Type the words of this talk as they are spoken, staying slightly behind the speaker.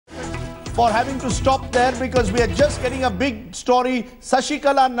for having to stop there because we are just getting a big story.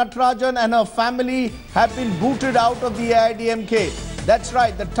 Sasikala Natarajan and her family have been booted out of the AIADMK. That's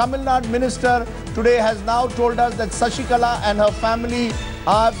right. The Tamil Nadu Minister today has now told us that Sasikala and her family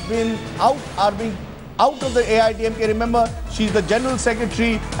are being out of the AIADMK. Remember, she's the General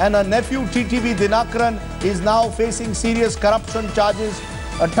Secretary and her nephew TTV Dinakaran is now facing serious corruption charges.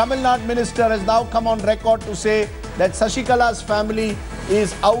 A Tamil Nadu Minister has now come on record to say that Sasikala's family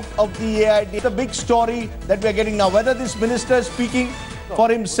is out of the AIADMK. The big story that we are getting now, whether this minister is speaking for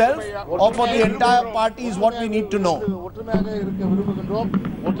himself or for the entire party is what we need to know.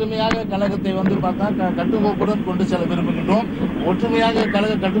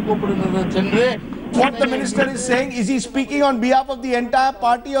 What the minister is saying, is he speaking on behalf of the entire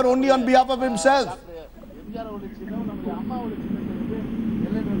party or only on behalf of himself?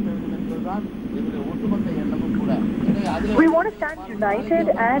 We want to stand united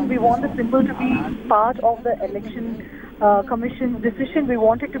and we want the symbol to be part of the election commission's decision. We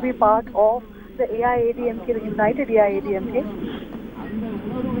want it to be part of the AIADMK, the united AIADMK.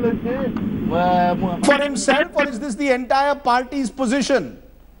 For himself, or is this the entire party's position?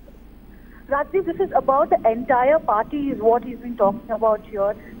 Rajdeep, this is about the entire party is what he's been talking about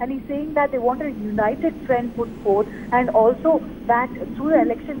here, and he's saying that they want a united front put forth, and also that through the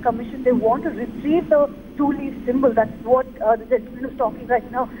election commission they want to retrieve the two-leaf symbol. That's what the gentleman who's talking right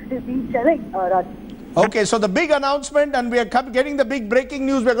now is being telling, Rajdeep. Okay, so the big announcement, and we are getting the big breaking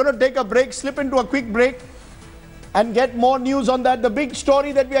news. We're going to take a break, slip into a quick break and get more news on that. The big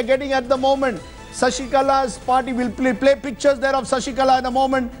story that we are getting at the moment, Sasikala's party, will play pictures there of Sasikala in a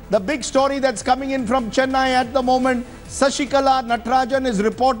moment. The big story that's coming in from Chennai at the moment, Sasikala Natarajan is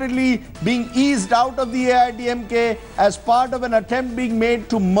reportedly being eased out of the AIADMK as part of an attempt being made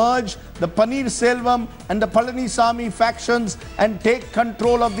to merge the Paneer Selvam and the Palanisamy factions and take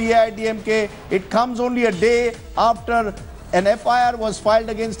control of the AIADMK. It comes only a day after an FIR was filed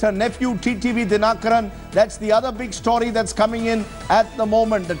against her nephew TTV Dinakaran. That's the other big story that's coming in at the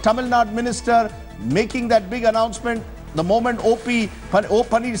moment. The Tamil Nadu Minister making that big announcement. The moment O Paneer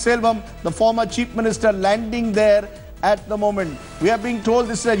Selvam, the former Chief Minister, landing there at the moment. We are being told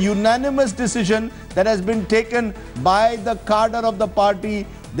this is a unanimous decision that has been taken by the cadre of the party.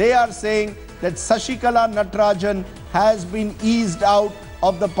 They are saying that Sasikala Natarajan has been eased out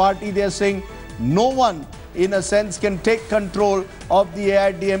of the party. They are saying no one, in a sense, can take control of the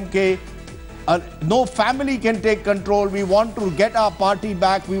AIADMK. No family can take control. We want to get our party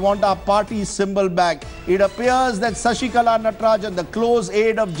back. We want our party symbol back. It appears that Sasikala Natarajan, the close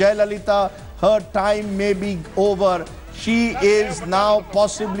aide of Jayalalitha, her time may be over. She is now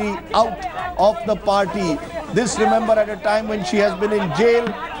possibly out of the party. This, remember, at a time when she has been in jail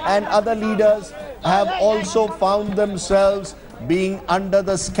and other leaders have also found themselves being under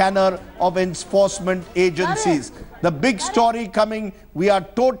the scanner of enforcement agencies. The big story coming, we are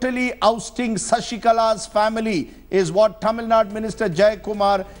totally ousting Sasikala's family, is what Tamil Nadu Minister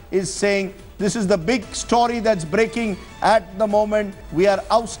Jayakumar is saying. This is the big story that's breaking at the moment. We are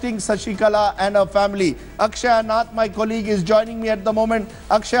ousting Sasikala and her family. Akshaya Nath, my colleague, is joining me at the moment.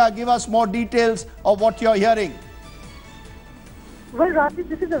 Akshaya, give us more details of what you're hearing. Well, Rajdeep,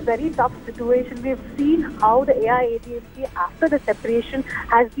 this is a very tough situation. We've seen how the AIADMK, after the separation,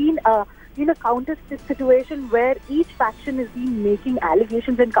 has been counter situation where each faction is been making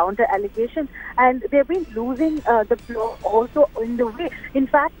allegations and counter allegations, and they've been losing the floor also in the way. In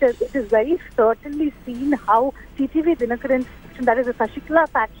fact, it is very certainly seen how TTV Dinakaran's faction, that is the Sasikala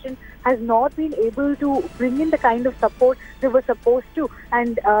faction, has not been able to bring in the kind of support they were supposed to,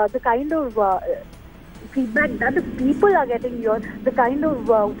 and the kind of feedback that the people are getting here, the kind of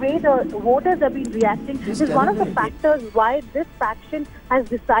way the voters have been reacting, is one of the factors why this faction has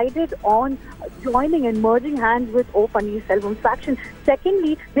decided on joining and merging hands with O Paneer Selvam's faction.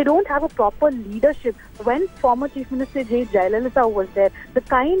 Secondly, they don't have a proper leadership. When former Chief Minister Jayalalitha was there,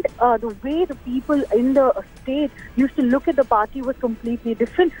 the way the people in the state used to look at the party was completely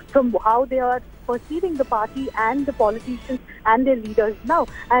different from how they are perceiving the party and the politicians and their leaders now.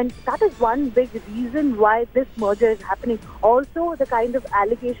 And that is one big reason why this merger is happening. Also, the kind of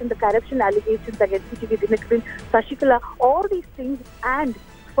allegation, the corruption allegations against TTV Dinakaran, Sasikala, all these things, and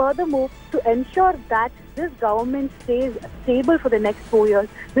furthermore, to ensure that this government stays stable for the next 4 years.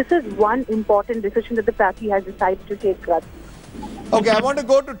 This is one important decision that the party has decided to take. Okay, I want to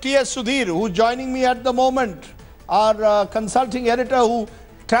go to T.S. Sudhir, who's joining me at the moment, our consulting editor who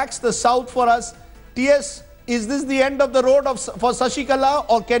tracks the South for us. T.S., is this the end of the road for Sasikala,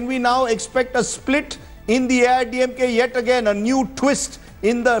 or can we now expect a split in the AIADMK yet again, a new twist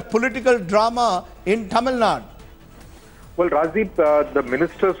in the political drama in Tamil Nadu? Well, Rajdeep, the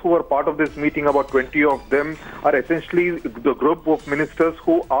ministers who are part of this meeting, about 20 of them, are essentially the group of ministers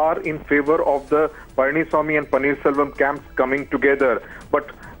who are in favor of the Palaniswamy and Paneerselvam camps coming together. But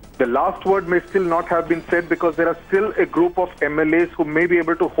the last word may still not have been said, because there are still a group of MLAs who may be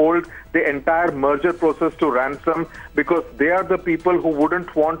able to hold the entire merger process to ransom, because they are the people who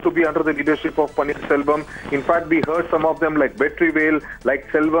wouldn't want to be under the leadership of Paneerselvam. In fact, we heard some of them like Vetrivel,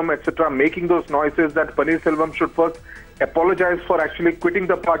 like Selvam, etc., making those noises that Paneerselvam should first apologize for actually quitting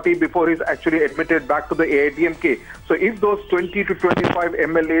the party before he's actually admitted back to the AIADMK. So if those 20 to 25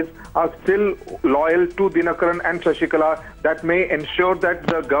 MLAs are still loyal to Dinakaran and Sasikala, that may ensure that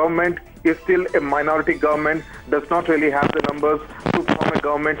the government is still a minority government, does not really have the numbers to form a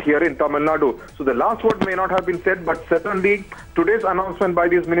government here in Tamil Nadu. So the last word may not have been said, but certainly today's announcement by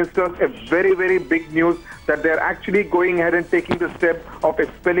these ministers, a very, very big news that they're actually going ahead and taking the step of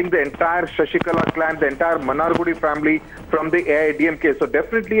expelling the entire Sasikala clan, the entire Manargudi family from the AIADMK. So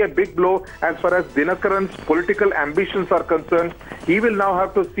definitely a big blow as far as Dinakaran's political ambitions are concerned. He will now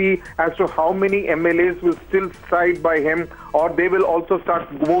have to see as to how many MLAs will still side by him, or they will also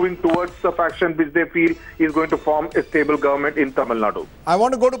start moving towards the faction which they feel is going to form a stable government in Tamil Nadu. I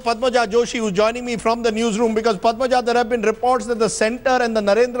want to go to Padmaja Joshi, who's joining me from the newsroom, because Padmaja, there have been reports that the centre and the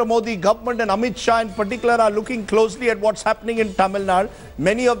Narendra Modi government and Amit Shah in particular are looking closely at what's happening in Tamil Nadu.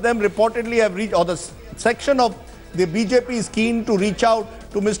 Many of them reportedly have reached, or the section of the BJP is keen to reach out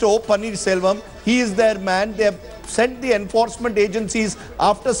to Mr. O. Paneerselvam. He is their man. They have sent the enforcement agencies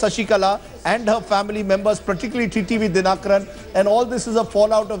after Sasikala and her family members, particularly TTV Dinakaran, and all this is a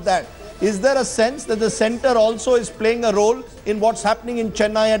fallout of that. Is there a sense that the centre also is playing a role in what's happening in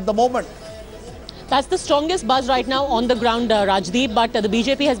Chennai at the moment? That's the strongest buzz right now on the ground, Rajdeep, but the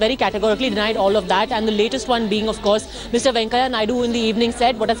BJP has very categorically denied all of that, and the latest one being, of course, Mr. Venkaiah Naidu, who in the evening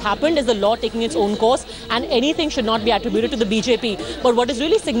said what has happened is the law taking its own course and anything should not be attributed to the BJP. But what is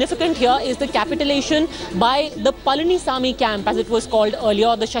really significant here is the capitulation by the Palaniswamy camp, as it was called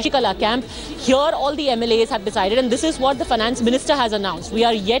earlier, the Sasikala camp. Here all the MLAs have decided, and this is what the finance minister has announced. We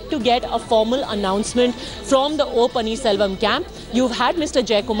are yet to get a formal announcement from the O. Paneerselvam camp. You've had Mr.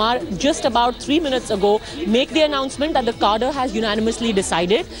 Jayakumar just about 3 minutes ago make the announcement that the cadre has unanimously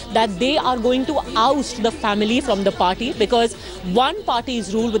decided that they are going to oust the family from the party, because one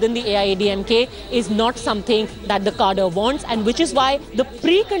party's rule within the AIADMK is not something that the cadre wants, and which is why the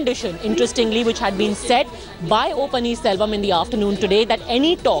precondition, interestingly, which had been set by O. Paneerselvam in the afternoon today, that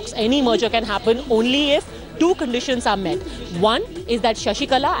any talks, any merger can happen only if two conditions are met. One is that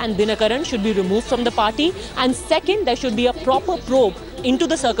Sasikala and Dinakaran should be removed from the party, and second, there should be a proper probe into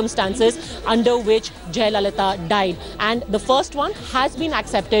the circumstances under which Jayalalitha died. And the first one has been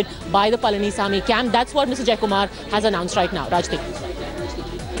accepted by the Palaniswamy camp. That's what Mr. Jayakumar has announced right now. Rajdeep.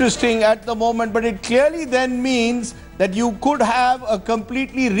 Interesting at the moment, but it clearly then means that you could have a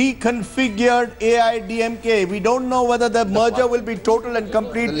completely reconfigured AIADMK. We don't know whether the merger will be total and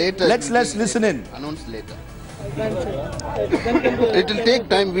complete. Let's listen in. Announced later. It will take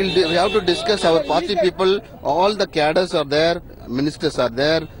time. We have to discuss. Our party people, all the cadres are there, ministers are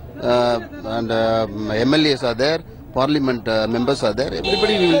there, and MLAs are there, parliament members are there.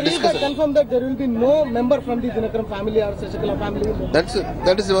 Everybody we will discuss. Confirm that there will be no member from the Dinakaran family or Sasikala family.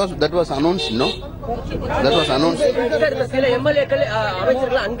 That was announced. No, that was announced.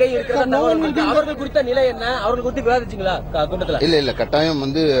 இல்ல கட்டாயம்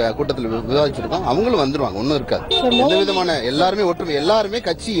வந்து கூட்டத்தில் விவாதிச்சிருக்கோம். அவங்களும் வந்துருவாங்க, ஒன்னும் இருக்காது. எந்த விதமான எல்லாருமே ஒற்றுமை, எல்லாருமே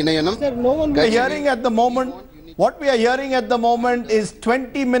கட்சி இணையணும். Hearing at the moment. What we are hearing at the moment is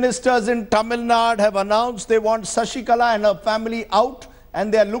 20 ministers in Tamil Nadu have announced they want Sasikala and her family out,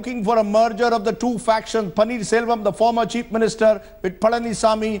 and they are looking for a merger of the two factions. Paneerselvam, the former chief minister, with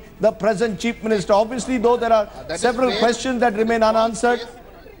Palaniswamy, the present chief minister. Obviously, though, there are several questions that remain unanswered.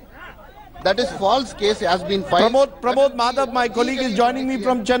 That is false case has been filed. Pramod Madhav, my colleague, is joining me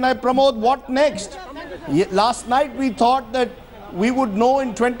from Chennai. Pramod, what next? Last night we thought that we would know in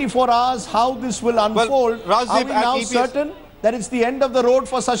 24 hours how this will unfold. Well, are we now certain that it's the end of the road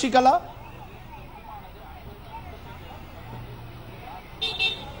for Sasikala?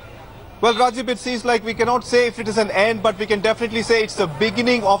 Well, Rajib, it seems like we cannot say if it is an end, but we can definitely say it's the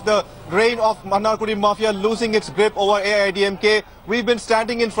beginning of the reign of Manargudi Mafia losing its grip over AIADMK. We've been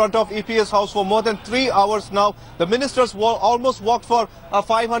standing in front of EPS house for more than 3 hours now. The ministers almost walked for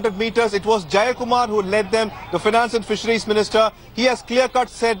 500 meters. It was Jayakumar who led them, the finance and fisheries minister. He has clear-cut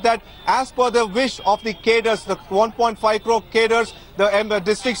said that as per the wish of the cadres, the 1.5 crore cadres, the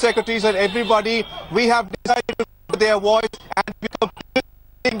district secretaries and everybody, we have decided to put their voice and become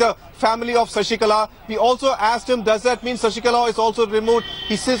the family of Sasikala. We also asked him, does that mean Sasikala is also removed?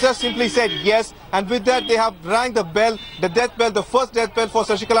 He just simply said yes, and with that they have rang the bell, the death bell, the first death bell for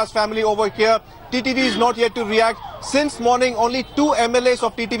Sasikala's family over here. TTV is not yet to react. Since morning, only 2 MLAs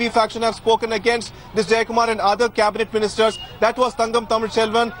of TTV faction have spoken against this Jayakumar and other cabinet ministers. That was Thangam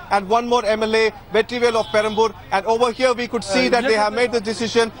Tamilselvan and one more MLA, Vetrivel of Perambur. And over here we could see that they have made the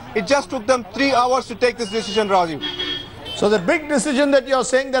decision. It just took them 3 hours to take this decision, Rajiv. So the big decision that you're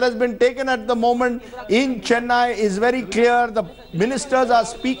saying that has been taken at the moment in Chennai is very clear. The ministers are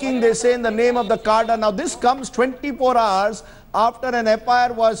speaking, they say, in the name of the cadre. Now this comes 24 hours after an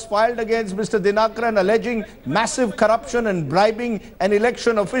FIR was filed against Mr. Dinakaran alleging massive corruption and bribing an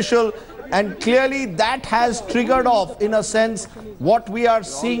election official. And clearly that has triggered off, in a sense, what we are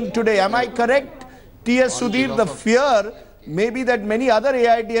seeing today. Am I correct, T.S. Sudhir? The fear maybe that many other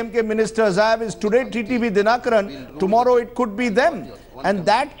AIADMK ministers have is today TTV Dinakaran, tomorrow it could be them. And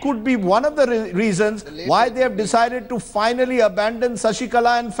that could be one of the reasons why they have decided to finally abandon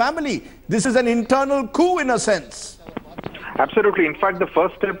Sasikala and family. This is an internal coup in a sense. Absolutely. In fact, the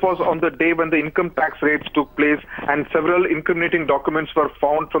first step was on the day when the income tax raids took place and several incriminating documents were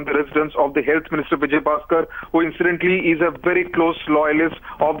found from the residence of the Health Minister Vijay Bhaskar, who incidentally is a very close loyalist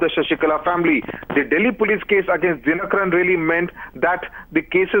of the Sasikala family. The Delhi police case against Dinakaran really meant that the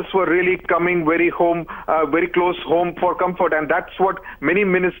cases were really coming very close home for comfort, and that's what many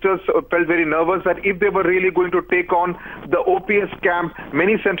ministers felt very nervous, that if they were really going to take on the OPS camp,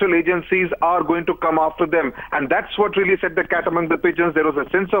 many central agencies are going to come after them, and that's what really set the cat among the pigeons. There was a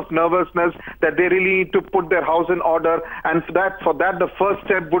sense of nervousness that they really need to put their house in order, and for that the first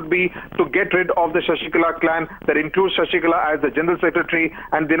step would be to get rid of the Sasikala clan, that includes Sasikala as the General Secretary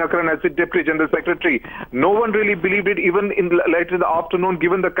and Dinakaran as the Deputy General Secretary. No one really believed it, even late in the afternoon,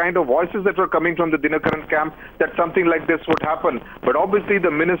 given the kind of voices that were coming from the Dinakaran camp, that something like this would happen. But obviously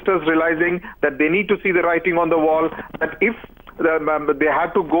the ministers realizing that they need to see the writing on the wall, that if they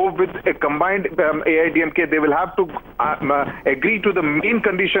have to go with a combined AIADMK, they will have to agree to the main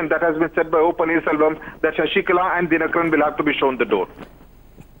condition that has been set by O. Paneerselvam, that Sasikala and Dinakaran will have to be shown the door.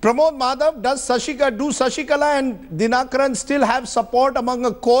 Pramod Madhav, do Sasikala and Dinakaran still have support among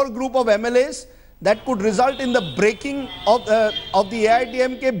a core group of MLAs that could result in the breaking of the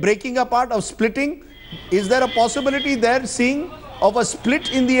AIADMK, breaking apart, of splitting? Is there a possibility there of a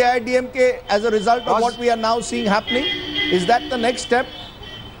split in the AIADMK as a result of what we are now seeing happening? Is that the next step?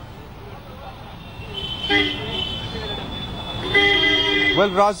 Well,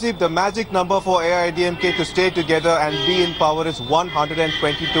 Rajiv, the magic number for AIADMK to stay together and be in power is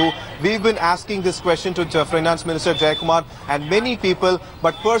 122. We've been asking this question to Finance Minister Jayakumar and many people,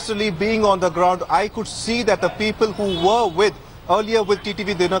 but personally being on the ground, I could see that the people who were earlier with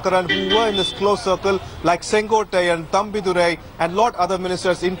TTV Dinakaran, who were in this close circle, like Sengottayan, Thambidurai and lot other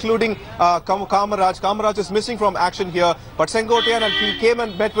ministers, including Kamaraj. Kamaraj is missing from action here, but Sengottayan, and he came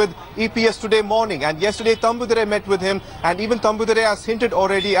and met with EPS today morning, and yesterday Thambidurai met with him, and even Thambidurai has hinted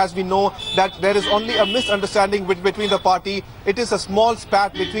already, as we know, that there is only a misunderstanding between the party. It is a small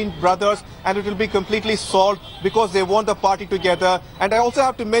spat between brothers, and it will be completely solved because they want the party together. And I also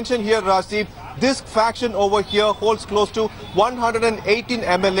have to mention here, Rajiv, this faction over here holds close to 118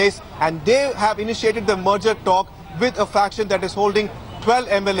 MLAs, and they have initiated the merger talk with a faction that is holding 12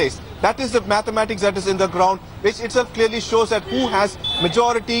 MLAs. That is the mathematics that is in the ground, which itself clearly shows that who has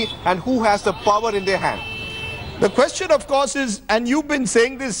majority and who has the power in their hand. The question, of course, is, and you've been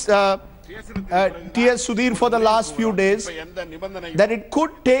saying this, T.S. Sudhir, for the last few days, that it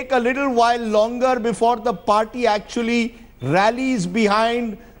could take a little while longer before the party actually rallies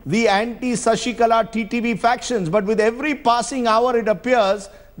behind the anti-Sasikala TTV factions. But with every passing hour, it appears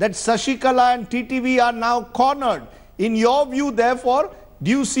that Sasikala and TTV are now cornered. In your view, therefore, do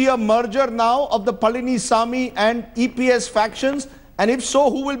you see a merger now of the Palanisamy and EPS factions? And if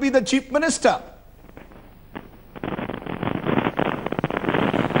so, who will be the Chief Minister?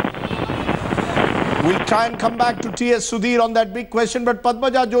 We'll try and come back to T.S. Sudhir on that big question. But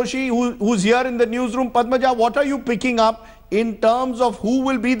Padmaja Joshi, who's here in the newsroom, Padmaja, what are you picking up in terms of who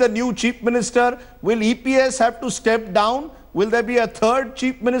will be the new Chief Minister? Will EPS have to step down? Will there be a third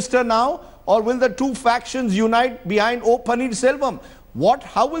Chief Minister now? Or will the two factions unite behind O. Paneerselvam?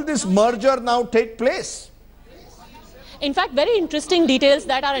 How will this merger now take place? In fact, very interesting details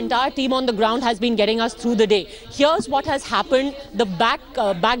that our entire team on the ground has been getting us through the day. Here's what has happened, the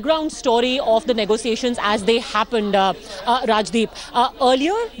background story of the negotiations as they happened, Rajdeep.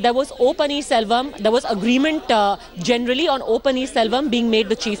 Earlier, there was O. Selvam. There was agreement generally on O. Selvam being made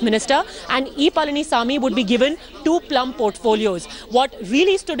the Chief Minister, and E. Palanisamy would be given 2 plum portfolios. What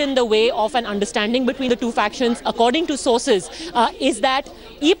really stood in the way of an understanding between the two factions, according to sources, is that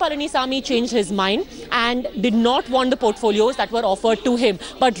E. Palanisamy changed his mind and did not want the portfolios that were offered to him.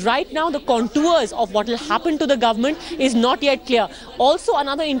 But right now, the contours of what will happen to the government is not yet clear. Also,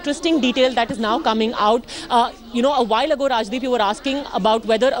 another interesting detail that is now coming out, a while ago, Rajdeep, you were asking about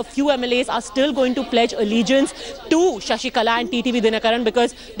whether a few MLAs are still going to pledge allegiance to Sasikala and TTV Dinakaran,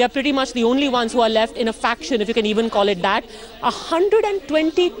 because they're pretty much the only ones who are left in a faction, if you can even call it that.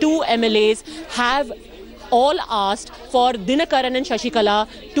 122 MLAs have all asked for Dinakaran and Sasikala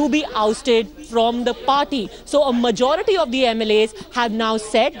to be ousted from the party. So a majority of the MLAs have now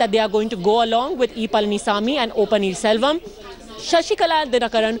said that they are going to go along with E. Palanisamy and O. Selvam. Sasikala and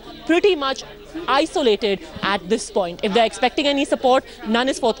Dinakaran pretty much isolated at this point. If they're expecting any support, none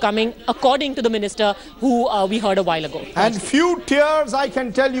is forthcoming, according to the minister who we heard a while ago. And few tears, I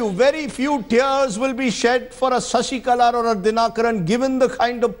can tell you, very few tears will be shed for a Sasikala or a Dinakaran, given the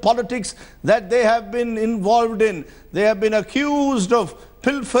kind of politics that they have been involved in. They have been accused of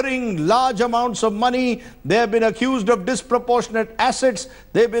pilfering large amounts of money. They have been accused of disproportionate assets.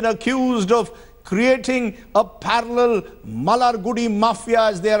 They've been accused of creating a parallel Malargudi mafia,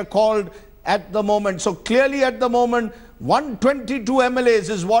 as they are called, at the moment. So clearly at the moment, 122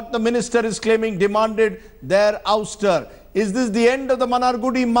 MLAs is what the minister is claiming demanded their ouster. Is this the end of the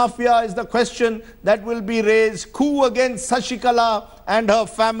Manargudi mafia is the question that will be raised. Coup against Sasikala and her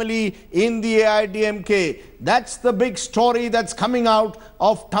family in the AIADMK. That's the big story that's coming out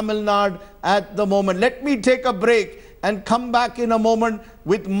of Tamil Nadu at the moment. Let me take a break and come back in a moment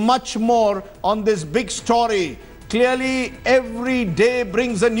with much more on this big story. Clearly, every day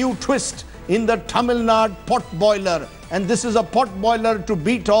brings a new twist in the Tamil Nadu pot boiler. And this is a pot boiler to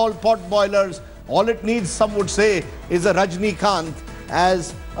beat all pot boilers. All it needs, some would say, is a Rajnikant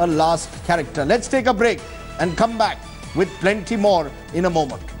as a last character. Let's take a break and come back with plenty more in a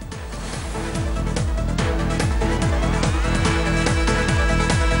moment.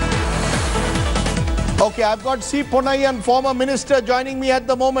 Okay, I've got C. Ponnayan, former minister, joining me at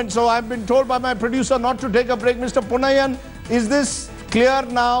the moment. So I've been told by my producer not to take a break. Mr. Ponnayan, is this clear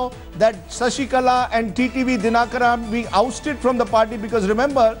now that Sasikala and TTV Dinakaran being ousted from the party? Because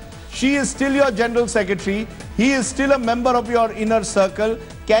remember, she is still your general secretary. He is still a member of your inner circle.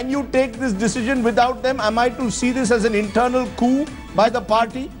 Can you take this decision without them? Am I to see this as an internal coup by the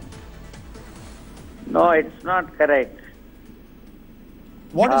party? No, it's not correct.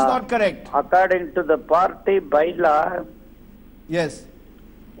 What is not correct? According to the party bylaw, yes,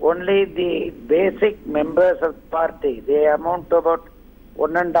 only the basic members of the party, they amount to about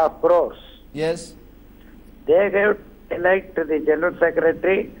 1.5 crores. Yes. They have to elect the general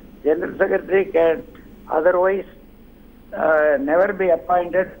secretary. General secretary can otherwise never be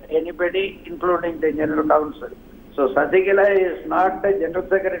appointed anybody, including the general council. So Sasikala is not the general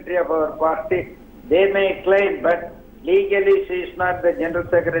secretary of our party. They may claim, but legally she is not the general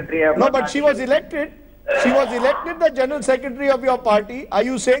secretary of No, but she was elected. She was elected the general secretary of your party. Are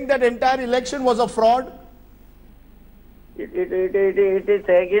you saying that entire election was a fraud? It is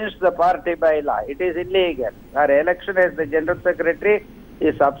against the party bylaw. It is illegal. Her election as the general secretary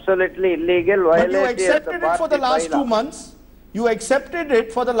is absolutely illegal. But you accepted it for the last 2 months. You accepted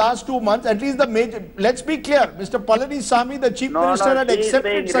it for the last 2 months. At least the major. Let's be clear. Mr. Palanisamy, the chief minister, had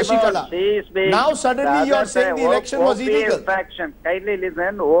accepted Sasikala. Now suddenly you are saying the election was illegal. Faction. Kindly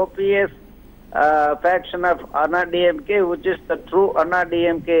listen. OPS faction of AIADMK, which is the true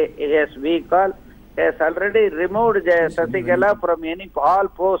AIADMK, as we call, has already removed Sasikala from all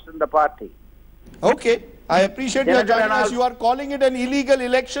posts in the party. Okay. I appreciate your joining us. You are calling it an illegal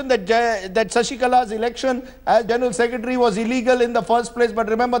election, that Sasikala's election as General Secretary was illegal in the first place. But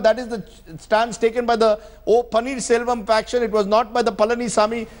remember, that is the stance taken by the O. Selvam faction. It was not by the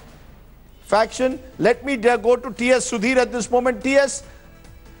Palanisamy faction. Let me go to T.S. Sudhir at this moment. T.S.,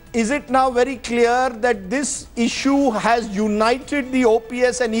 is it now very clear that this issue has united the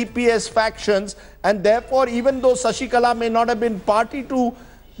OPS and EPS factions, and therefore, even though Sasikala may not have been party to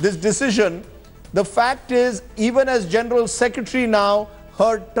this decision, the fact is, even as General Secretary now,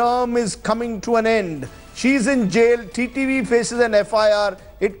 her term is coming to an end. She's in jail. TTV faces an FIR.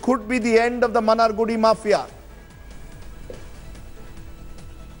 It could be the end of the Manargudi mafia.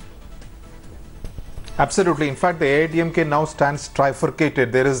 Absolutely. In fact, the AIADMK now stands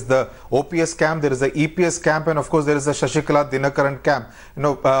trifurcated. There is the OPS camp, there is the EPS camp, and of course there is the Sasikala Natarajan camp.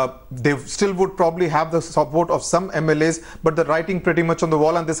 They still would probably have the support of some MLAs, but the writing pretty much on the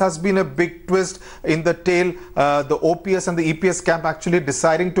wall. And this has been a big twist in the tale. The OPS and the EPS camp actually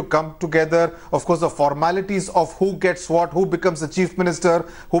deciding to come together. Of course, the formalities of who gets what, who becomes the chief minister,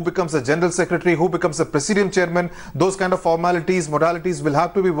 who becomes the general secretary, who becomes the presidium chairman, those kind of formalities, modalities will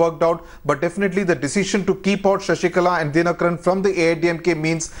have to be worked out. But definitely the decision to keep out Sasikala and Dinakaran from the AIADMK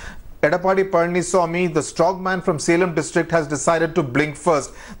means Edappadi Palaniswamy, the strongman from Salem district, has decided to blink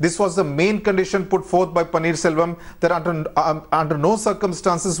first. This was the main condition put forth by Paneerselvam, that under no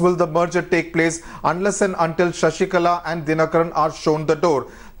circumstances will the merger take place unless and until Sasikala and Dinakaran are shown the door.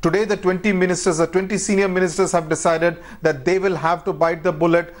 Today, the 20 ministers, the 20 senior ministers have decided that they will have to bite the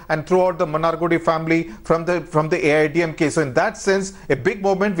bullet and throw out the Manargudi family from the AIADMK. So in that sense, a big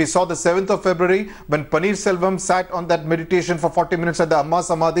moment. We saw the 7th of February when Paneerselvam sat on that meditation for 40 minutes at the Amma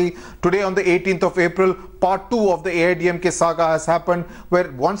Samadhi. Today on the 18th of April, part 2 of the AIADMK saga has happened, where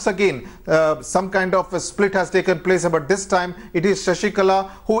once again some kind of a split has taken place. But this time it is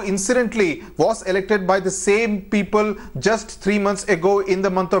Sasikala, who incidentally was elected by the same people just 3 months ago in the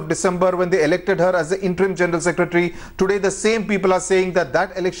month of December when they elected her as the interim general secretary. Today the same people are saying that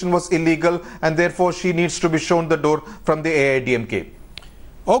that election was illegal and therefore she needs to be shown the door from the AIADMK.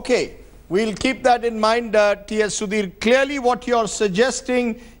 Okay, we'll keep that in mind, T.S. Sudhir. Clearly what you're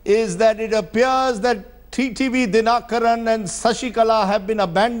suggesting is that it appears that TTV Dinakaran and Sasikala have been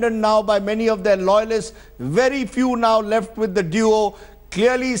abandoned now by many of their loyalists. Very few now left with the duo.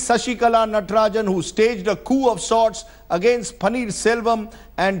 Clearly, Sasikala Natarajan, who staged a coup of sorts against Paneerselvam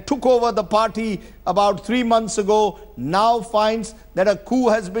and took over the party about 3 months ago, now finds that a coup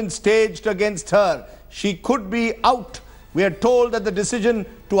has been staged against her. She could be out. We are told that the decision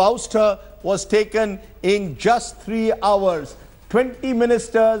to oust her was taken in just 3 hours. 20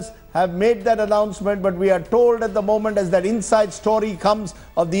 ministers have made that announcement, but we are told at the moment, as that inside story comes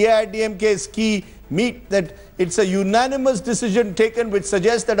of the AIADMK's key meet, that it's a unanimous decision taken, which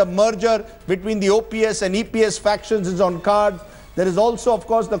suggests that a merger between the OPS and EPS factions is on cards. There is also, of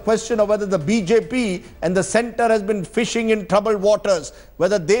course, the question of whether the BJP and the centre has been fishing in troubled waters,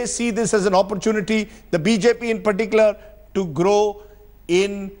 whether they see this as an opportunity, the BJP in particular, to grow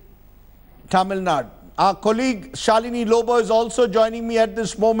in Tamil Nadu. Our colleague Shalini Lobo is also joining me at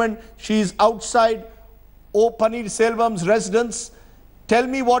this moment. She is outside O. Paneerselvam's residence. Tell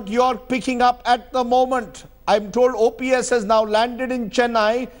me what you're picking up at the moment. I'm told OPS has now landed in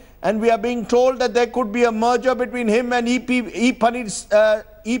Chennai, and we are being told that there could be a merger between him and E.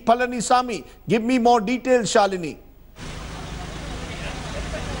 Palaniswamy. Give me more details, Shalini.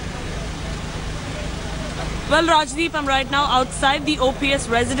 Well, Rajdeep, I'm right now outside the OPS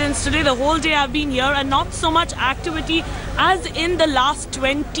residence. Today, the whole day I've been here, and not so much activity as in the last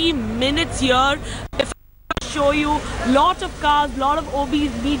 20 minutes here. If I show you, lot of cars, lot of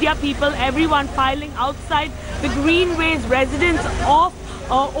OBs, media people, everyone filing outside the Greenways residence of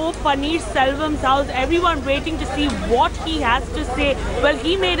O. Paneerselvam's house, everyone waiting to see what he has to say. Well,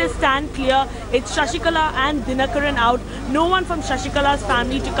 he made his stand clear. It's Sasikala and Dinakaran out. No one from Sasikala's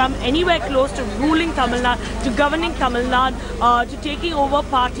family to come anywhere close to ruling Tamil Nadu, to governing Tamil Nadu, to taking over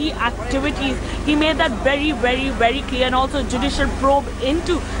party activities. He made that very, very, very clear. And also judicial probe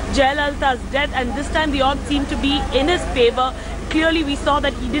into Jayalalitha's death. And this time the odds seem to be in his favor. Clearly, we saw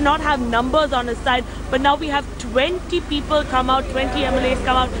that he did not have numbers on his side, but now we have 20 people come out, 20 MLAs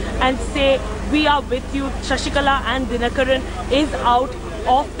come out and say, we are with you. Sasikala and Dinakaran is out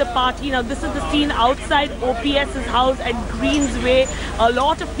of the party. Now, this is the scene outside OPS's house at Greensway. A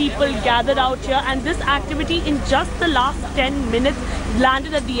lot of people gathered out here, and this activity in just the last 10 minutes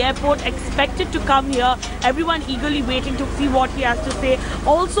landed at the airport, expected to come here. Everyone eagerly waiting to see what he has to say.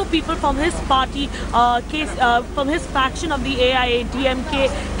 Also, people from his party, from his faction of the AIADMK,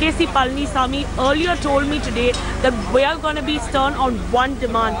 KC Palaniswamy, earlier told me today that we are going to be stern on one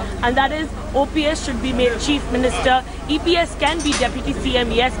demand, and that is OPS should be made chief minister. EPS can be deputy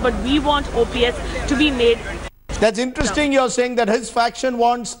CM, yes, but we want OPS to be made. That's interesting. You're saying that his faction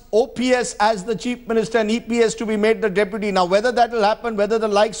wants OPS as the chief minister and EPS to be made the deputy. Now, whether that will happen, whether the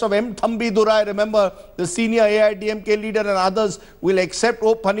likes of M. Thambi Durai, remember, the senior AIADMK leader, and others will accept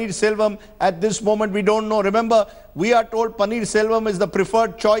O. Paneerselvam at this moment, we don't know. Remember, we are told Paneerselvam is the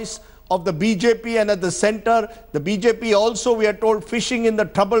preferred choice of the BJP, and at the centre, the BJP also, we are told, fishing in the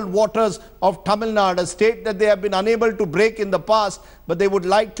troubled waters of Tamil Nadu, a state that they have been unable to break in the past, but they would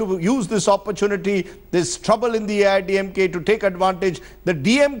like to use this opportunity, this trouble in the AIADMK, to take advantage. The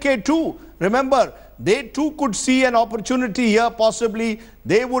DMK too, Remember, they too could see an opportunity here possibly.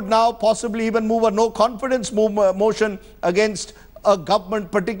 They would now possibly even move a no confidence motion against a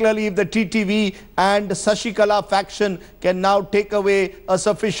government, particularly if the TTV and Sasikala faction can now take away a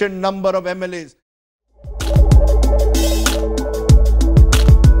sufficient number of MLAs.